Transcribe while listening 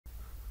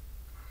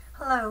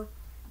Hello,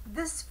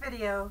 this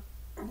video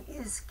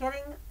is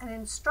getting an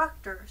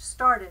instructor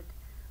started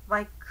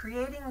by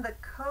creating the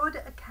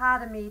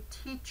CodeAcademy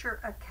teacher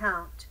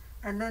account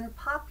and then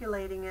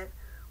populating it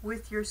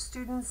with your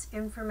students'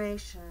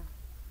 information.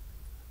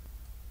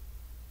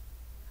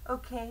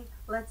 Okay,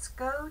 let's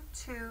go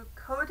to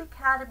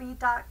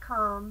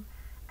CodeAcademy.com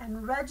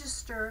and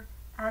register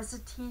as a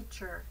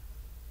teacher.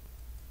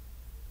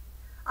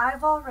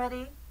 I've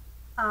already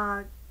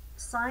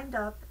signed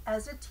up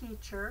as a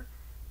teacher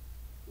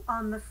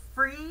on the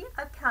free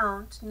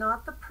account,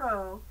 not the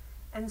pro,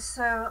 and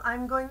so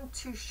I'm going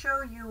to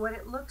show you what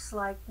it looks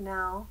like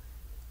now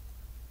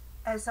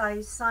as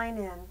I sign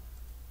in.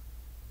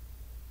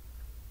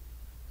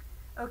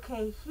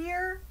 Okay,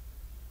 here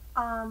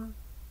on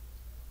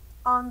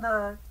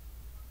the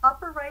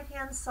upper right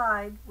hand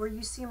side where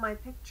you see my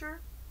picture,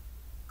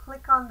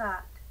 click on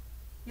that.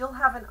 You'll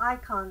have an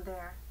icon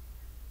there.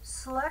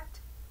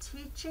 Select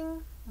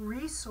Teaching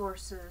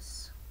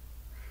Resources.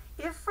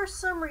 If for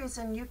some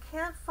reason you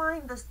can't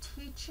find the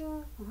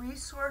Teaching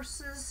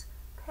Resources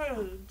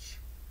page,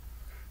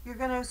 you're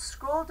going to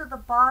scroll to the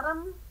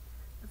bottom,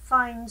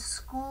 find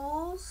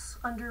Schools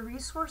under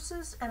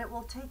Resources, and it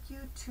will take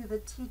you to the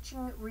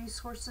Teaching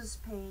Resources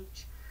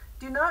page.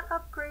 Do not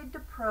upgrade to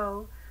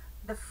Pro.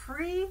 The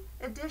free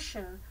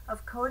edition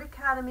of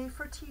CodeAcademy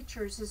for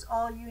Teachers is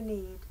all you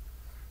need.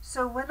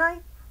 So when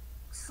I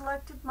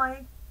selected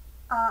my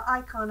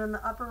icon in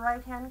the upper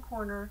right hand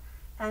corner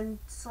and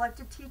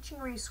selected Teaching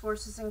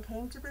Resources and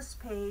came to this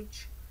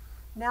page,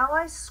 now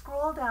I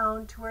scroll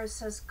down to where it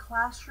says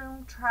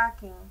Classroom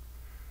Tracking.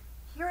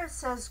 Here it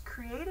says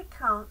create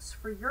accounts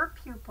for your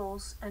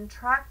pupils and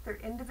track their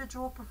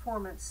individual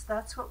performance.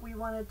 That's what we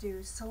want to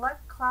do.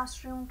 Select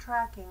Classroom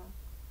Tracking.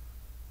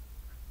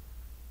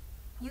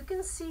 You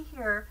can see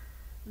here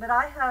that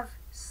I have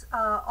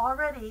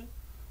already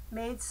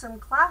made some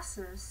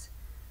classes,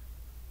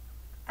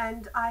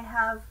 and I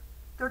have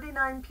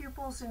 39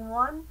 pupils in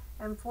one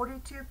and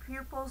 42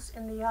 pupils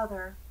in the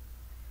other.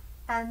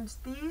 And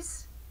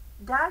these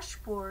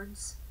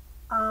dashboards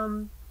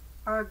are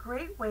a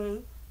great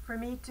way for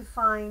me to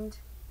find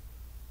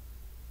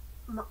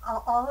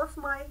all of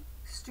my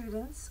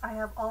students. I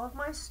have all of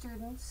my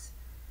students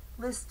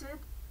listed,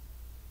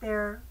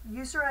 their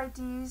user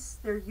IDs,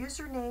 their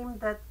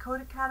username that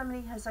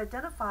CodeAcademy has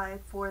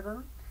identified for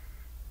them,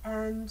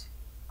 and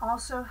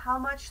also how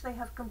much they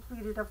have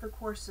completed of the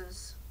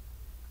courses.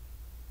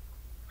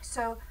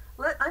 So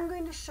I'm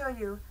going to show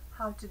you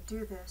how to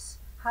do this,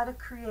 how to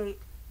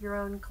create your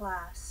own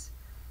class.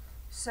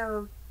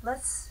 So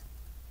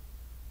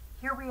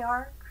here we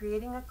are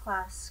creating a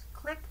class.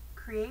 Click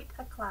Create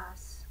a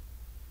Class.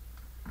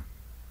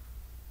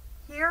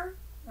 Here,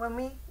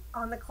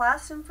 on the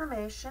class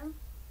information,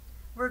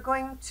 we're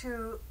going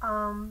to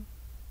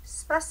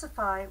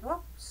specify,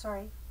 what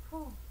did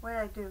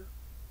I do?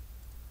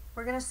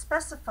 We're going to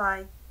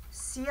specify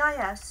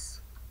CIS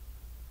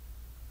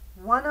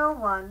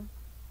 101,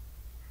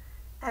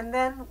 and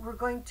then we're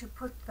going to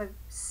put the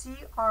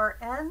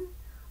CRN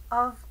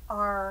of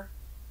our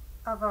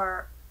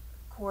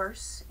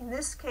course. In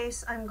this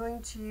case, I'm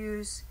going to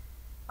use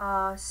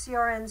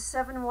CRN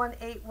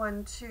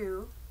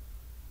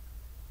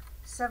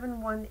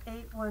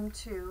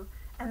 71812,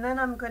 and then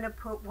I'm going to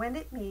put when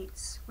it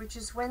meets, which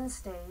is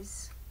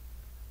Wednesdays,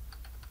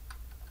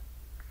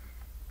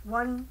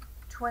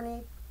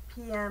 1:20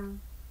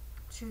 p.m.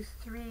 to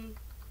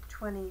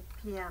 3:20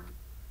 p.m.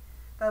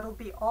 That'll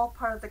be all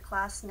part of the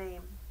class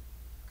name.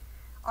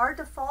 Our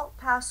default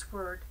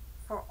password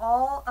for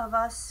all of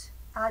us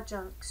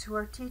adjuncts who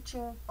are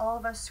teaching, all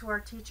of us who are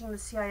teaching the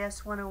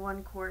CIS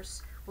 101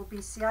 course will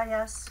be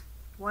CIS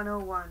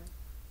 101.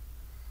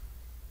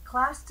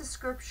 Class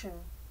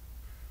description.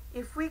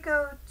 If we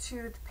go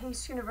to the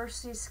Pace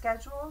University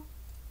schedule,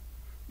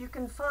 you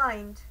can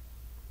find,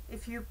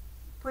 if you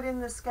put in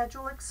the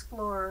Schedule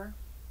Explorer,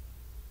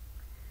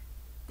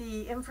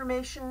 the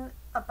information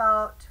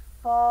about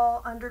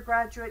Fall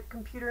Undergraduate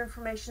Computer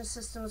Information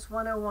Systems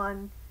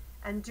 101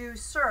 and do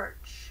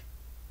search,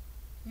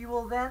 you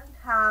will then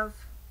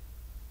have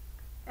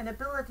an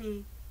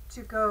ability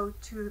to go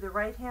to the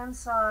right hand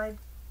side,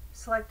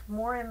 select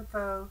More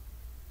Info,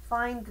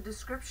 find the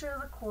description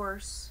of the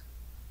course,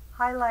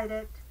 highlight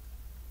it,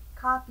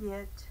 copy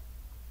it,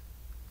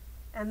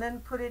 and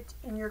then put it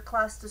in your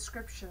class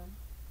description.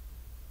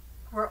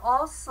 We're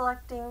all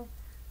selecting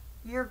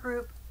year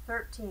group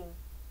 13.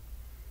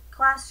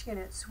 Class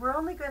units. We're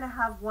only going to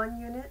have one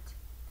unit,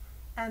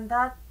 and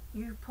that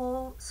you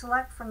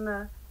select from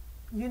the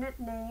unit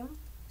name,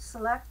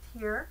 select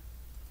here,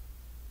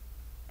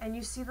 and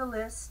you see the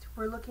list.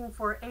 We're looking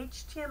for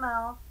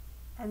HTML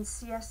and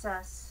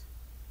CSS.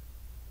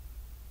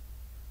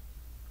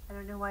 I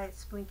don't know why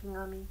it's blinking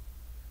on me.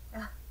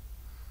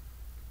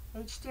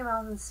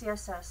 HTML and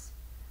CSS.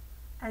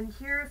 And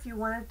here, if you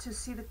wanted to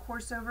see the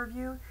course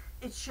overview,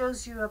 it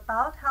shows you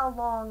about how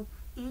long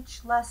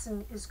each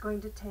lesson is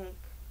going to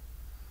take.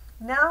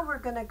 Now we're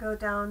going to go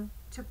down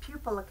to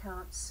pupil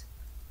accounts.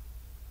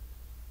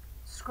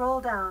 Scroll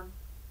down.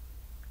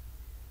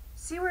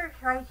 See where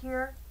right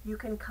here you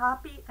can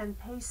copy and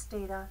paste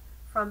data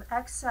from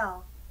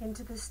Excel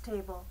into this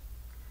table.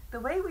 The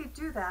way we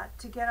do that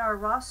to get our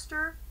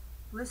roster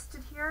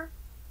listed here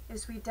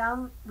is we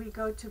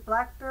go to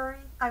Blackboard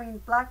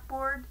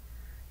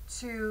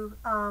to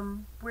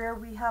where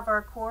we have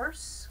our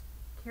course.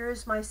 Here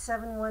is my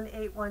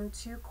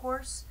 71812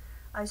 course.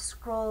 I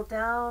scroll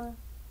down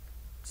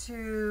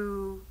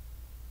to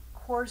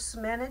Course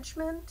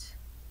Management,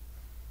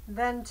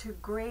 then to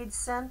Grade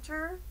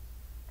Center,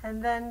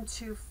 and then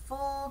to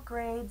Full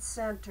Grade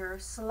Center.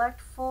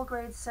 Select Full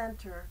Grade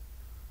Center.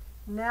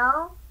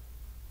 Now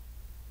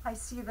I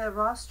see the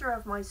roster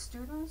of my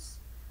students.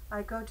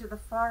 I go to the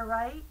far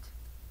right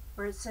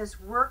where it says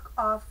Work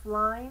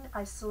Offline.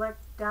 I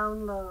select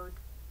Download.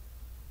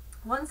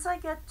 Once I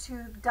get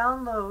to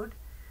Download,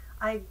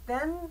 I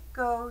then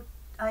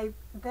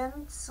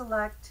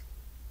select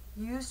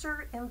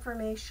User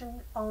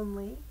Information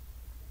Only.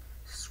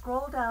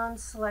 Scroll down,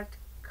 select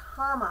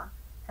comma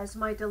as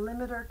my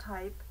delimiter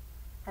type,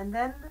 and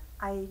then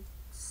I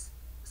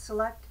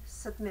select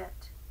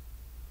Submit.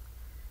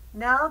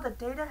 Now the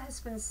data has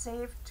been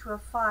saved to a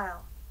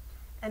file,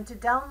 and to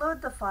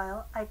download the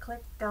file, I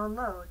click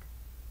Download.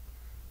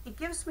 It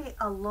gives me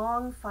a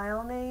long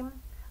file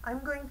name.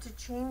 I'm going to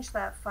change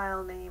that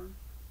file name.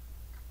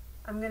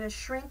 I'm going to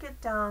shrink it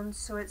down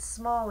so it's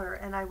smaller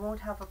and I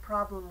won't have a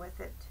problem with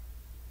it.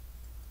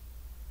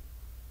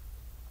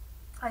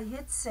 I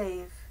hit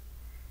Save.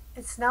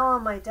 It's now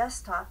on my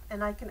desktop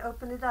and I can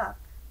open it up.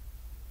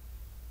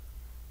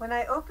 When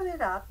I open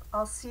it up,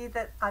 I'll see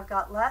that I've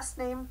got last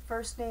name,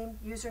 first name,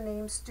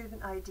 username,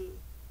 student ID.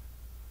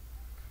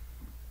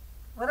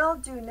 What I'll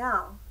do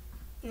now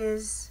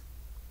is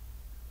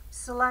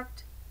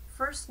select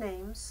first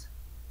names,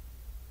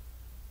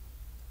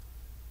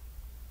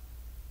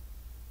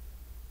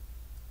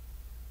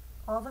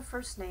 all the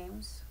first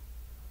names,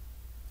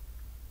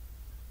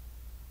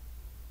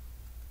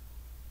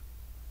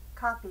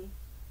 copy,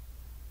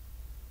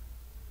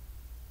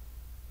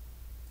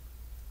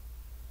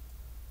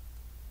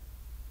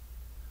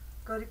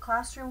 go to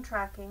Classroom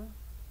Tracking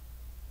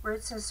where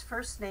it says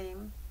first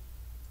name,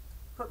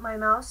 put my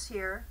mouse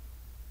here,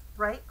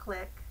 right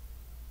click,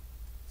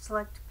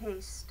 select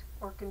Paste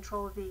or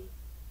Control V.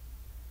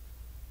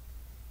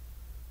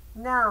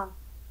 Now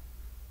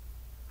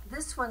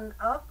this one,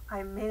 oh,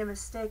 I made a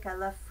mistake. I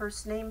left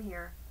first name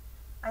here.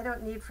 I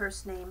don't need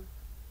first name.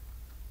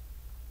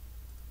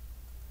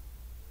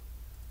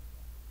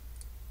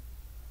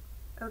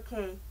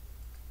 Okay,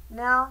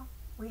 now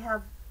we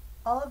have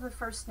all of the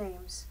first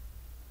names.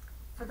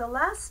 For the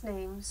last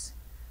names,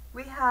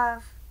 we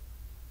have,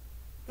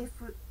 if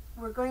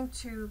we're going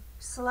to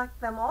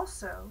select them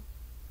also,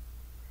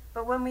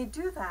 but when we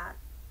do that,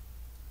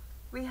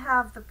 we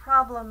have the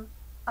problem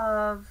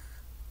of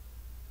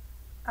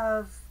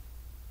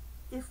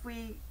if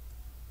we,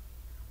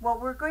 well,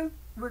 we're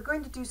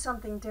going to do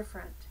something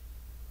different.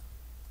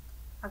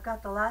 I've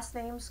got the last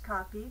names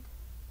copied.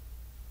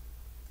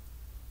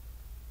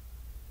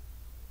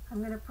 I'm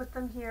going to put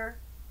them here,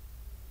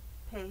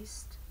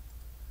 paste.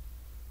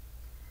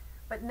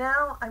 But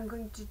now I'm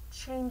going to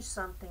change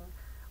something.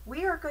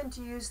 We are going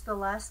to use the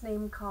last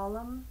name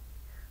column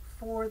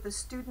for the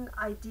student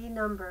ID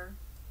number.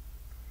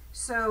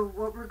 So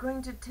what we're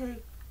going to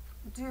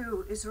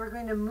do is we're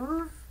going to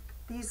move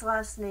these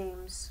last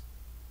names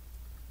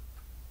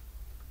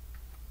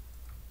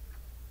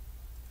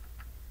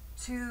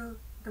to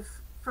the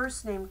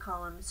first name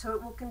column, so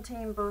it will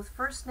contain both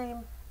first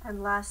name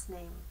and last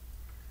name.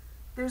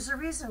 There's a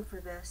reason for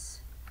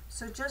this,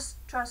 so just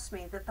trust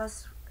me that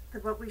that's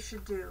what we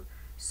should do.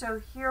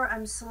 So here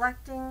I'm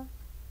selecting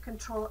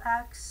Control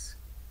X,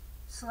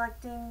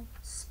 selecting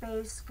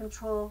space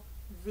Control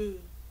V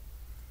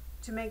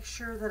to make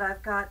sure that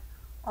I've got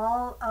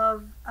all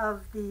of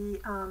the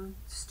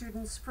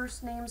students'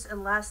 first names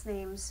and last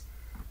names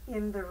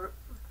in the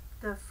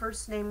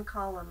first name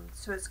column.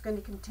 So it's going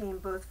to contain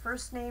both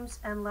first names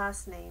and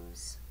last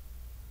names.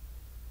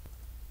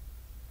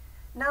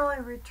 Now I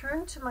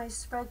return to my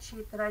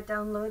spreadsheet that I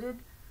downloaded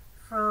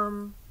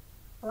from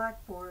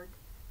Blackboard,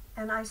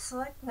 and I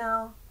select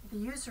now the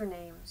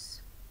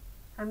usernames.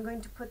 I'm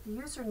going to put the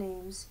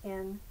usernames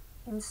in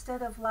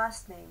instead of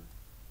last name.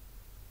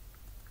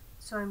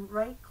 So I'm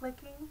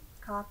right-clicking,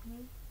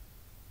 copy,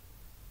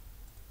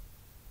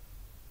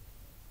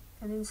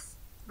 and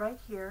right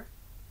here,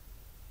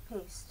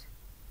 paste.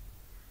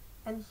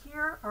 And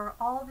here are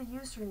all the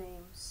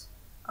usernames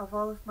of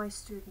all of my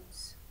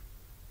students.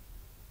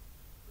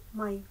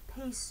 My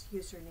PACE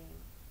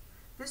username.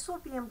 This will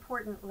be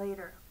important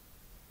later.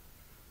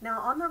 Now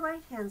on the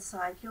right-hand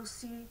side, you'll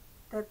see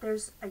that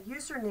there's a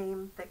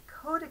username that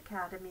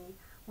CodeAcademy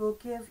will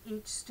give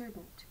each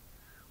student.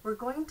 We're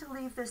going to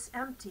leave this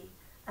empty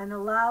and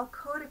allow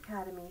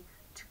CodeAcademy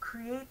to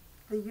create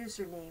the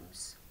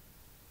usernames.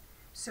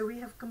 So we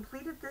have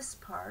completed this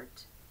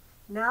part.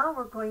 Now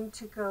we're going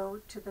to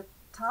go to the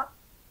top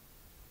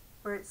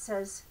where it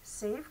says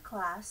Save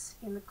Class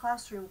in the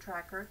Classroom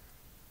Tracker.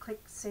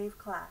 Click Save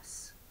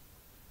Class.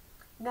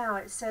 Now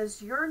it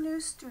says your new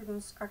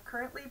students are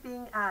currently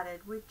being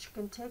added, which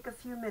can take a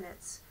few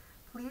minutes.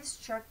 Please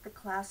check the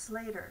class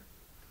later.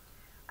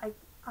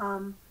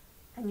 And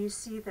you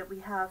see that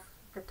we have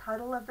the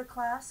title of the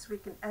class, we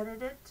can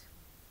edit it,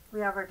 we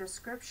have our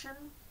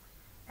description,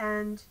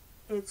 and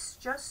it's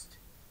just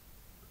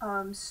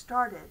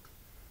started.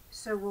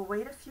 So we'll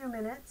wait a few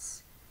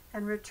minutes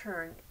and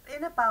return.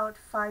 In about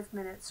 5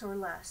 minutes or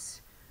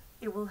less,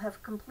 it will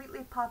have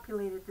completely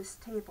populated this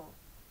table.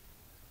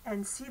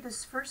 And see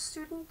this first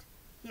student?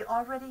 He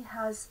already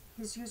has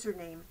his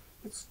username.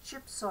 It's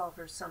ChipSolve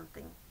or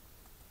something.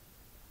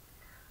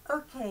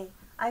 Okay,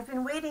 I've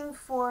been waiting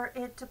for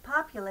it to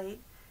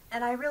populate,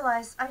 and I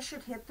realized I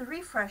should hit the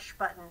refresh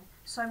button.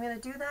 So I'm going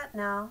to do that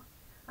now.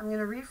 I'm going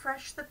to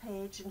refresh the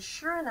page, and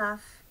sure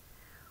enough,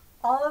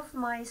 all of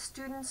my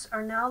students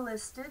are now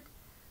listed.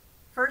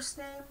 First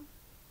name,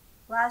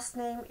 last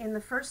name in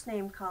the first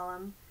name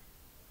column.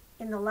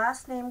 In the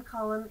last name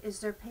column is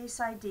their PACE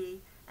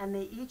ID, and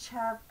they each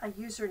have a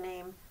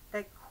username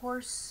that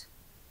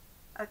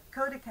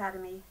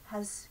CodeAcademy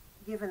has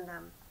given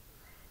them.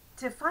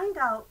 To find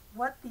out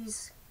what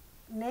these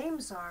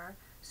names are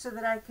so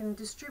that I can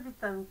distribute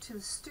them to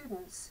the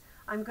students,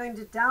 I'm going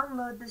to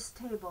download this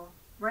table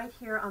right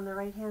here on the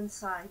right hand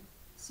side.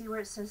 See where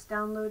it says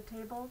download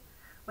table?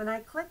 When I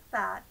click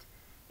that,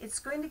 it's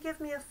going to give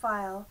me a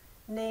file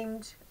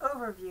named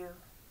overview.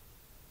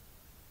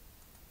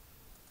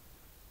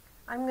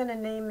 I'm going to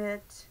name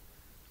it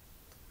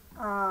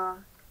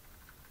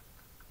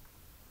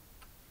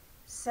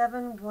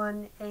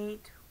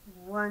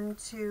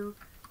 71812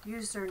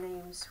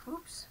 usernames.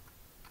 Whoops.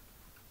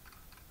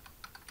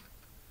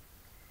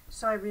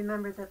 So I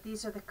remember that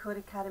these are the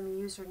CodeAcademy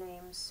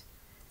usernames.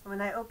 And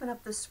when I open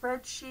up the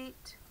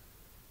spreadsheet,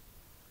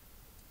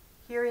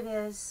 here it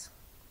is.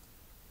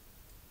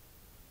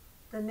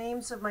 The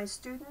names of my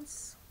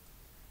students,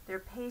 their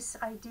PACE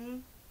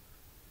ID,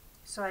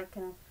 so I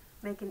can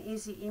make an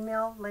easy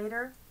email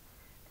later,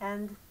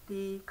 and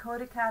the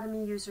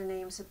CodeAcademy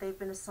usernames that they've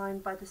been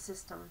assigned by the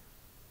system.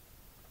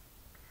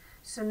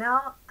 So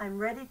now I'm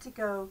ready to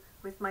go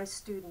with my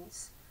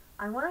students.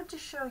 I wanted to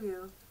show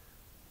you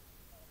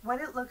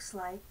what it looks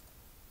like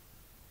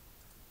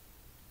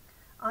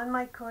on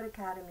my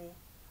CodeAcademy.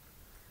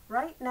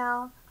 Right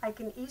now I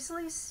can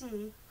easily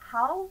see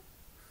how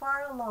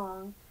far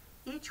along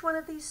each one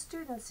of these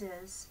students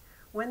is,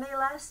 when they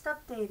last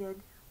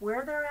updated,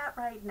 where they're at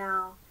right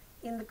now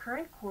in the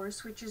current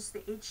course, which is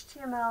the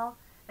HTML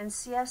and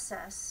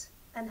CSS,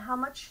 and how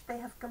much they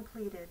have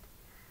completed.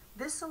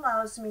 This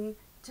allows me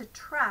to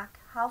track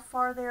how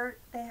far their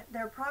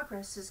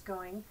progress is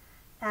going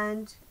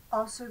and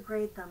also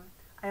grade them.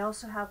 I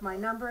also have my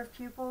number of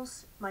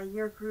pupils, my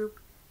year group,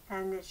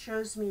 and it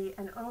shows me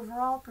an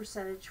overall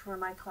percentage for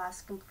my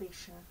class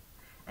completion.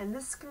 And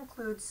this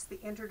concludes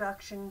the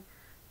introduction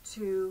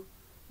to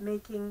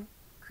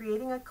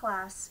creating a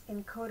class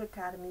in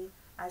CodeAcademy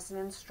as an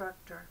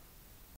instructor.